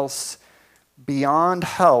something else beyond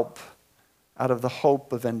help out of the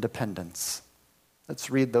hope of independence. Let's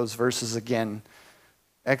read those verses again.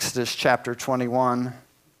 Exodus chapter 21,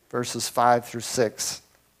 verses 5 through 6.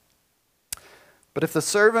 But if the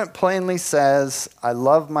servant plainly says, I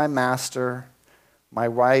love my master, my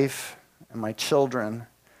wife, and my children,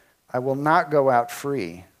 I will not go out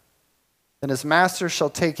free. Then his master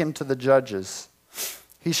shall take him to the judges.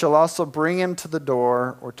 He shall also bring him to the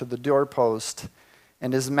door or to the doorpost,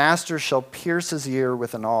 and his master shall pierce his ear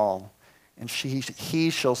with an awl, and he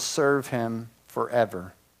shall serve him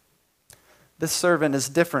forever. This servant is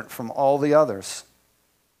different from all the others.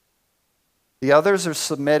 The others are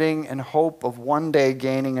submitting in hope of one day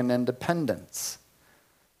gaining an independence.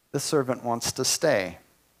 This servant wants to stay.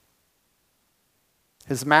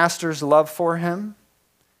 His master's love for him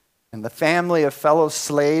and the family of fellow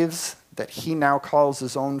slaves that he now calls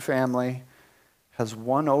his own family has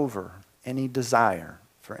won over any desire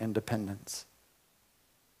for independence.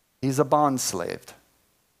 He's a bondslave,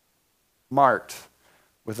 marked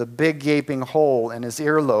with a big gaping hole in his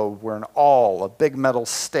earlobe where an awl, a big metal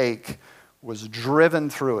stake, was driven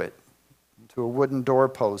through it into a wooden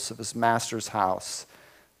doorpost of his master's house,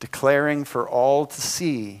 declaring for all to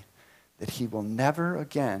see that he will never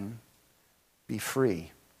again be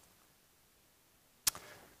free.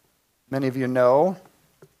 Many of you know,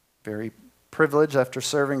 very privileged after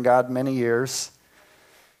serving God many years,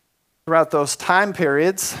 throughout those time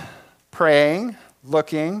periods, praying,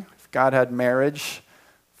 looking if God had marriage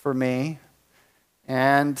for me.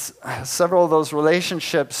 And several of those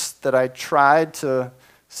relationships that I tried to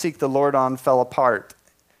seek the Lord on fell apart.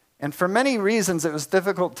 And for many reasons, it was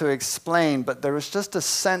difficult to explain, but there was just a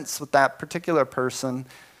sense with that particular person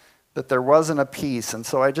that there wasn't a peace. And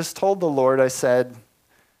so I just told the Lord, I said,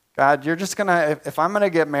 God, you're just going to, if I'm going to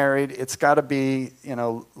get married, it's got to be,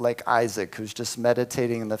 like Isaac, who's just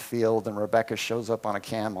meditating in the field and Rebecca shows up on a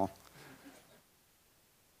camel.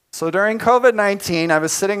 So during COVID-19, I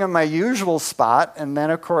was sitting in my usual spot, and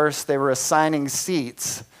then, of course, they were assigning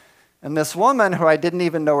seats. And this woman, who I didn't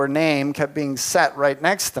even know her name, kept being set right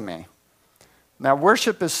next to me. Now,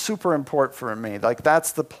 worship is super important for me. Like,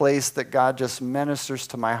 that's the place that God just ministers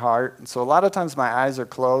to my heart. And so a lot of times my eyes are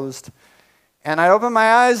closed. And I open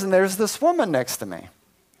my eyes, and there's this woman next to me.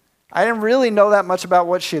 I didn't really know that much about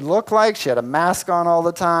what she looked like. She had a mask on all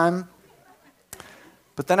the time.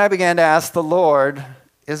 But then I began to ask the Lord,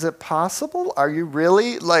 is it possible? Are you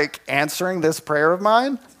really, answering this prayer of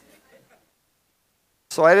mine?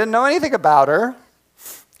 So I didn't know anything about her.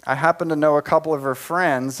 I happened to know a couple of her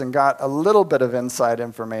friends and got a little bit of inside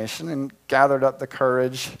information and gathered up the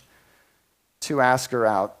courage to ask her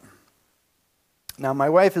out. Now, my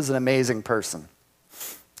wife is an amazing person.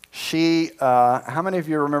 She, how many of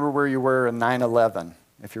you remember where you were in 9/11,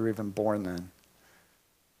 if you were even born then?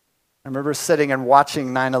 I remember sitting and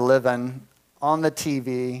watching 9/11 on the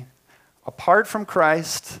TV, apart from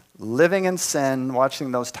Christ, living in sin,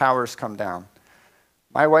 watching those towers come down.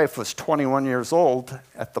 My wife was 21 years old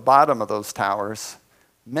at the bottom of those towers,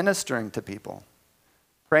 ministering to people,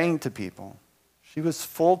 praying to people. She was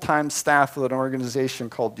full-time staff with an organization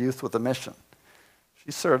called Youth with a Mission.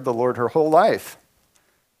 She served the Lord her whole life.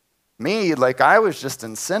 Me, I was just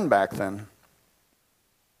in sin back then.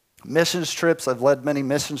 Missions trips, I've led many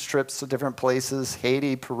missions trips to different places,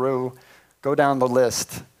 Haiti, Peru, go down the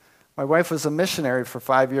list. My wife was a missionary for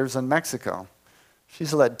 5 years in Mexico.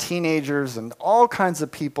 She's led teenagers and all kinds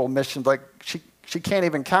of people missions. She can't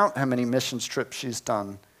even count how many missions trips she's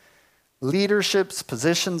done. Leaderships,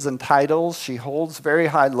 positions, and titles. She holds very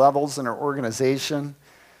high levels in her organization.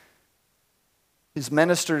 She's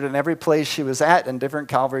ministered in every place she was at in different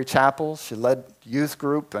Calvary chapels. She led youth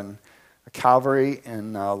group and a Calvary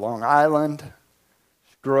in Long Island.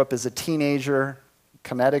 She grew up as a teenager in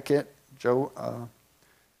Connecticut, Joe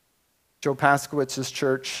Paskowitz's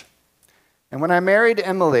church. And when I married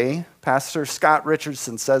Emily, Pastor Scott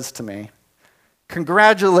Richardson says to me,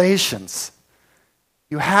 "Congratulations.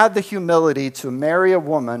 You had the humility to marry a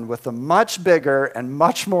woman with a much bigger and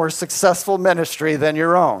much more successful ministry than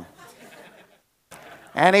your own."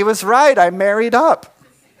 And he was right. I married up.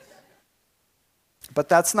 But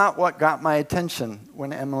that's not what got my attention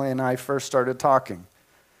when Emily and I first started talking.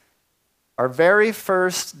 Our very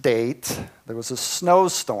first date, there was a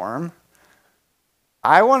snowstorm.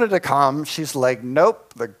 I wanted to come. She's like,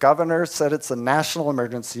 "Nope, the governor said it's a national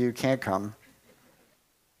emergency. You can't come."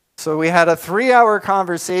 So we had a 3-hour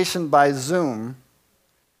conversation by Zoom,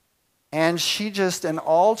 and she just, in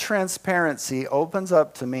all transparency, opens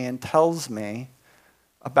up to me and tells me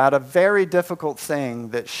about a very difficult thing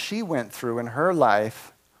that she went through in her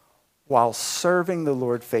life while serving the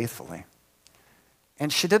Lord faithfully.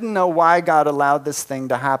 And she didn't know why God allowed this thing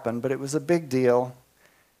to happen, but it was a big deal.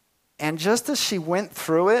 And just as she went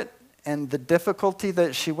through it, and the difficulty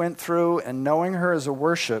that she went through, and knowing her as a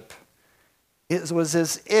worship, it was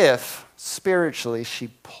as if, spiritually, she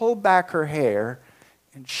pulled back her hair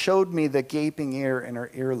and showed me the gaping ear in her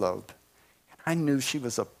earlobe. And I knew she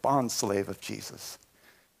was a bondslave of Jesus.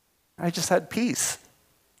 I just had peace.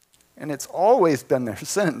 And it's always been there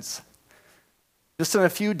since. Just in a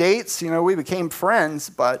few dates, we became friends,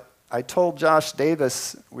 but I told Josh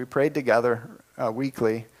Davis, we prayed together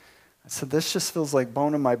weekly, I said, "This just feels like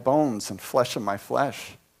bone in my bones and flesh in my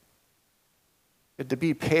flesh." To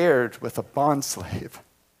be paired with a bondslave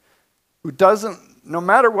who doesn't, no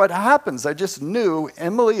matter what happens, I just knew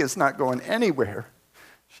Emily is not going anywhere.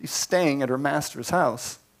 She's staying at her master's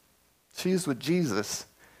house. She's with Jesus,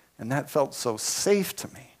 and that felt so safe to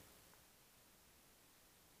me.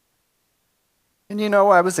 And you know,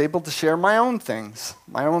 I was able to share my own things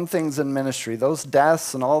in ministry. Those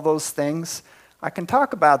deaths and all those things, I can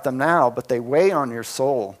talk about them now, but they weigh on your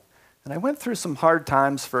soul. And I went through some hard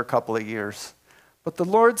times for a couple of years. But the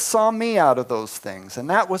Lord saw me out of those things, and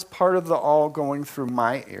that was part of the all going through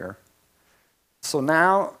my ear. So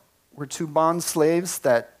now we're two bond slaves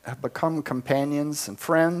that have become companions and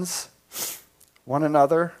friends, one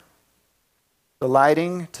another,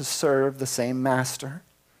 delighting to serve the same master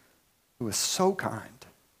who is so kind.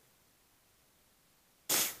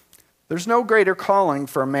 There's no greater calling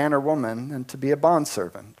for a man or woman than to be a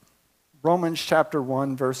bondservant. Romans chapter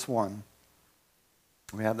 1, verse 1.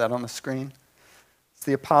 We have that on the screen. It's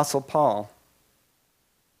the Apostle Paul.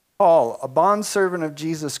 Paul, a bondservant of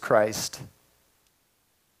Jesus Christ,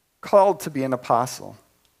 called to be an apostle,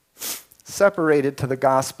 separated to the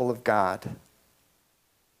gospel of God.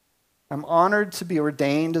 I'm honored to be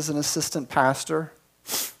ordained as an assistant pastor.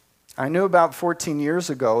 I knew about 14 years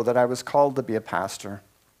ago that I was called to be a pastor,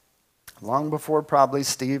 long before probably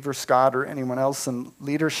Steve or Scott or anyone else in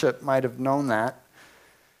leadership might have known that.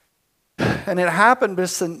 And it happened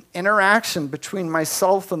just an interaction between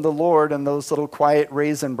myself and the Lord in those little quiet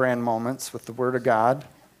Raisin Bran moments with the Word of God,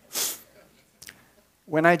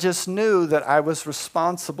 when I just knew that I was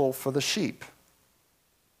responsible for the sheep.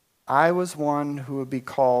 I was one who would be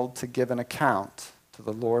called to give an account to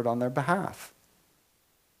the Lord on their behalf.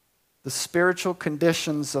 The spiritual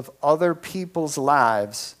conditions of other people's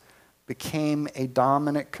lives became a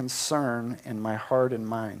dominant concern in my heart and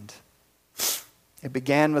mind. It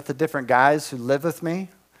began with the different guys who live with me.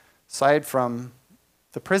 Aside from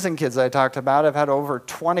the prison kids I talked about, I've had over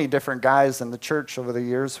 20 different guys in the church over the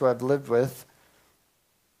years who I've lived with.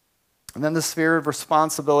 And then the sphere of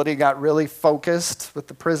responsibility got really focused with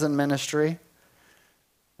the prison ministry.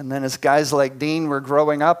 And then as guys like Dean were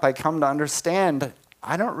growing up, I come to understand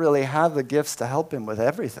I don't really have the gifts to help him with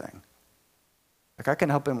everything. Like, I can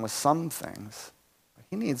help him with some things. But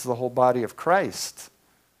he needs the whole body of Christ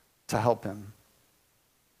to help him.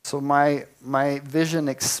 So my vision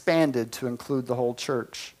expanded to include the whole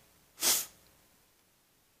church.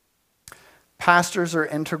 Pastors are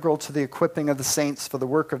integral to the equipping of the saints for the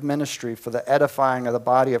work of ministry, for the edifying of the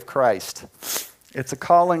body of Christ. It's a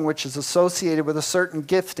calling which is associated with a certain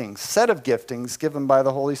gifting, set of giftings given by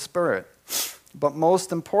the Holy Spirit. But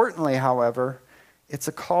most importantly, however, it's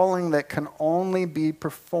a calling that can only be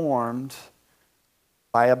performed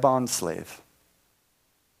by a bondslave.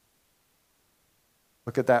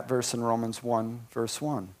 Look at that verse in Romans 1, verse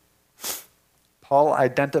 1. Paul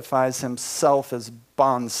identifies himself as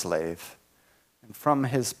bondslave. And from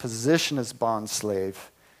his position as bondslave,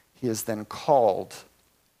 he is then called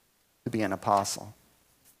to be an apostle.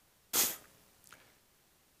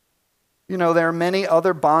 You know, there are many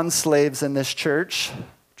other bondslaves in this church,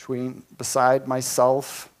 beside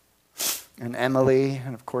myself and Emily,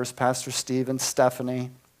 and of course Pastor Steve and Stephanie.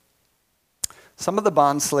 Some of the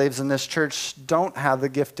bondslaves in this church don't have the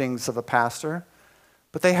giftings of a pastor,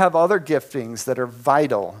 but they have other giftings that are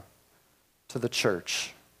vital to the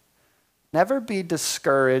church. Never be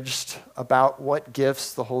discouraged about what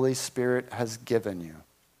gifts the Holy Spirit has given you.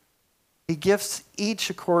 He gifts each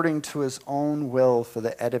according to his own will for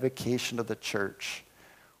the edification of the church.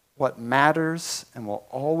 What matters and will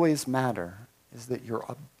always matter is that you're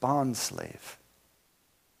a bondslave.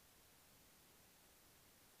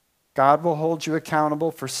 God will hold you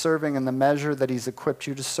accountable for serving in the measure that he's equipped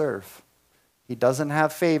you to serve. He doesn't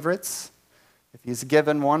have favorites. If he's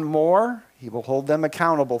given one more, he will hold them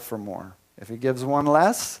accountable for more. If he gives one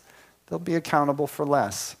less, they'll be accountable for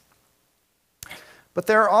less. But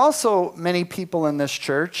there are also many people in this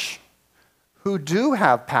church who do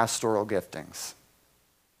have pastoral giftings,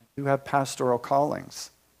 who have pastoral callings.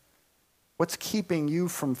 What's keeping you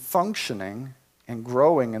from functioning and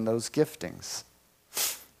growing in those giftings?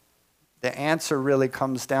 The answer really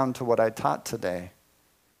comes down to what I taught today.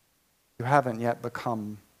 You haven't yet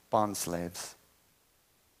become bondslaves.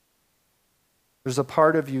 There's a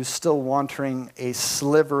part of you still wanting a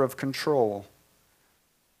sliver of control,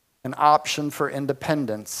 an option for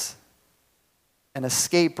independence, an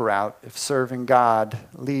escape route if serving God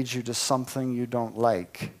leads you to something you don't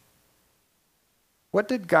like. What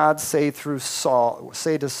did God say to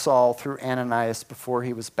Saul through Ananias before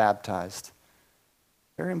he was baptized?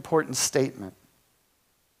 Very important statement.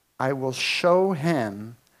 I will show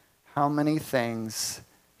him how many things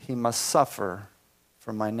he must suffer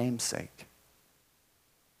for my name's sake.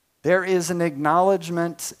 There is an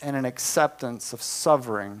acknowledgement and an acceptance of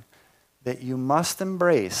suffering that you must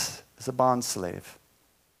embrace as a bondslave.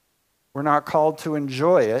 We're not called to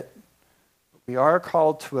enjoy it, but we are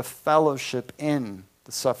called to a fellowship in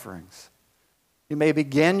the sufferings. You may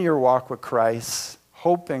begin your walk with Christ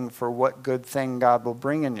hoping for what good thing God will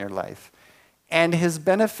bring in your life. And his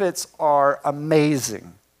benefits are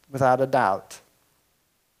amazing, without a doubt.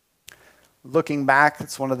 Looking back,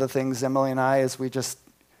 it's one of the things Emily and I, as we just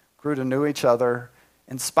grew to know each other,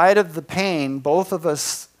 in spite of the pain, both of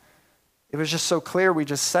us, it was just so clear, we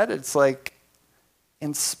just said it. It's like,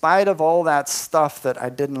 in spite of all that stuff that I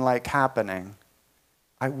didn't like happening,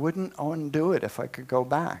 I wouldn't undo it if I could go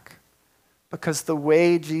back. Because the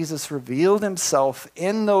way Jesus revealed himself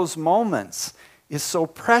in those moments is so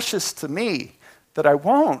precious to me that I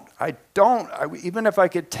won't. Even if I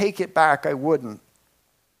could take it back, I wouldn't.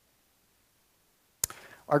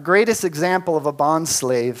 Our greatest example of a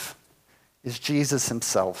bondslave is Jesus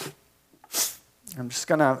himself. I'm just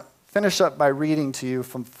going to finish up by reading to you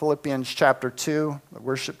from Philippians chapter 2. The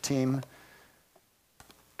worship team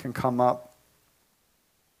can come up.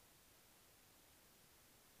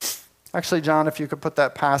 Actually, John, if you could put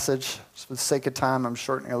that passage, just for the sake of time, I'm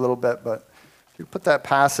shortening a little bit, but if you put that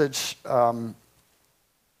passage, Psalm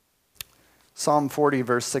 40,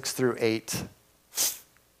 verse 6 through 8.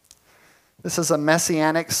 This is a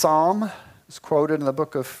messianic psalm. It's quoted in the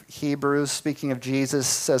book of Hebrews, speaking of Jesus.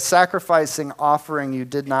 It says, sacrificing offering you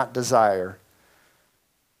did not desire.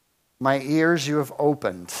 My ears you have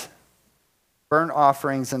opened. Burnt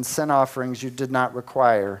offerings and sin offerings you did not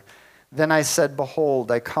require. Then I said,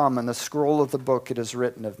 behold, I come, and the scroll of the book it is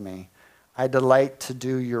written of me. I delight to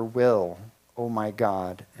do your will, O my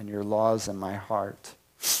God, and your laws in my heart.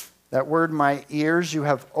 That word, my ears you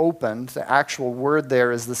have opened, the actual word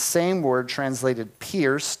there is the same word translated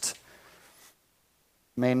pierced.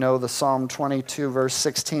 You may know the Psalm 22, verse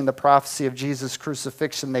 16, the prophecy of Jesus'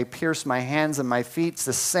 crucifixion. They pierced my hands and my feet. It's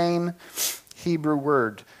the same Hebrew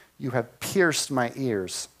word. You have pierced my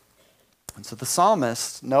ears. And so the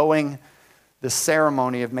psalmist, knowing the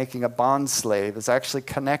ceremony of making a bondslave, is actually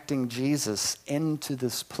connecting Jesus into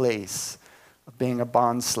this place of being a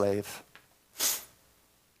bondslave.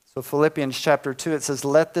 So Philippians chapter 2, it says,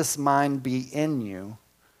 let this mind be in you,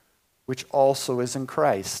 which also is in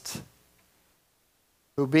Christ,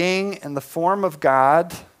 who being in the form of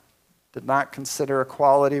God, did not consider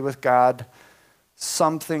equality with God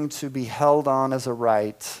something to be held on as a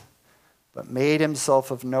right, but made himself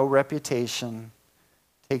of no reputation,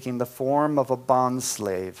 taking the form of a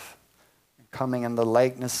bondslave, and coming in the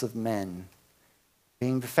likeness of men.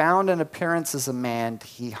 Being found in appearance as a man,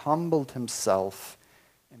 he humbled himself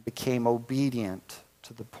and became obedient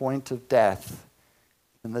to the point of death,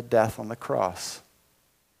 and the death on the cross.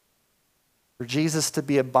 For Jesus to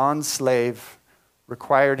be a bondslave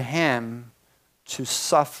required him to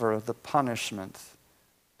suffer the punishment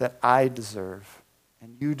that I deserve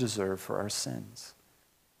and you deserve for our sins.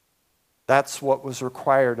 That's what was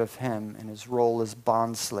required of him in his role as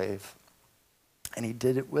bondslave. And he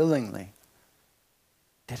did it willingly.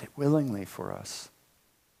 Did it willingly for us.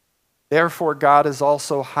 Therefore, God has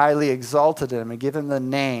also highly exalted him and given him the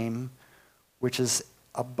name which is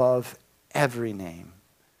above every name.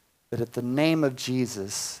 That at the name of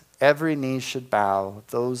Jesus, every knee should bow,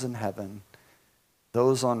 those in heaven,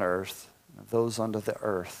 those on earth, and those under the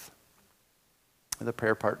earth. The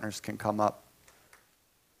prayer partners can come up.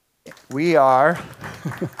 We are,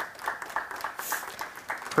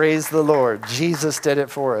 praise the Lord, Jesus did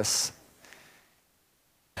it for us.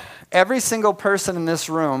 Every single person in this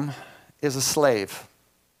room is a slave.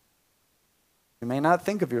 You may not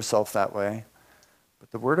think of yourself that way,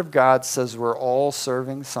 but the Word of God says we're all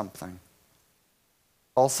serving something.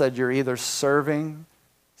 Paul said you're either serving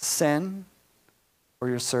sin or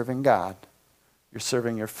you're serving God. You're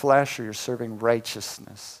serving your flesh or you're serving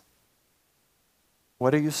righteousness.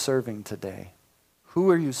 What are you serving today? Who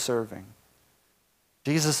are you serving?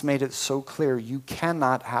 Jesus made it so clear you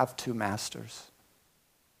cannot have two masters.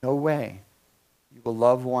 No way. You will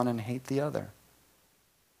love one and hate the other.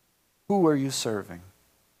 Who are you serving?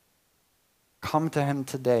 Come to him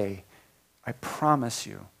today. I promise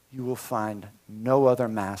you, you will find no other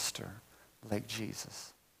master like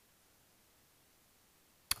Jesus.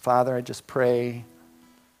 Father, I just pray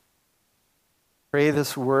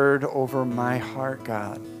this word over my heart,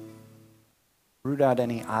 God. Root out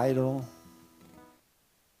any idol,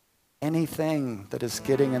 anything that is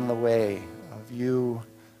getting in the way of you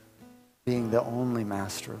being the only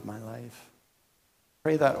master of my life.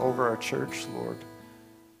 Pray that over our church, Lord.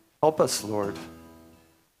 Help us, Lord.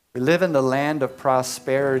 We live in the land of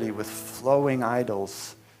prosperity with flowing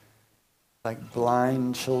idols, like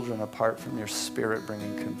blind children apart from your Spirit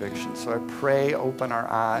bringing conviction. So I pray, open our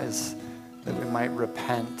eyes that we might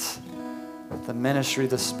repent, that the ministry of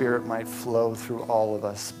the Spirit might flow through all of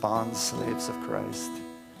us, bond slaves of Christ.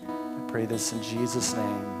 I pray this in Jesus'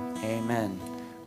 name. Amen.